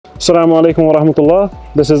Assalamu alaikum wa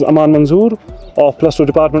rahmatullah. This is Aman Manzoor of Plus 2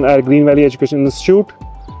 Department at Green Valley Education Institute,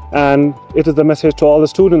 and it is the message to all the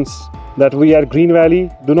students that we at Green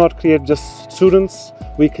Valley do not create just students,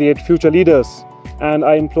 we create future leaders. And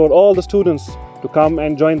I implore all the students to come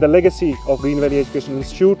and join the legacy of Green Valley Education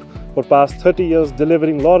Institute for past 30 years,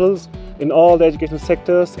 delivering laurels in all the educational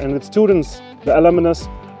sectors, and with students, the alumnus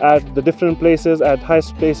at the different places, at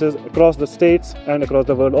highest places across the states and across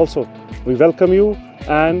the world also. We welcome you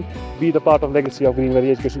and be the part of legacy of Green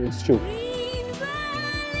Valley Education Institute.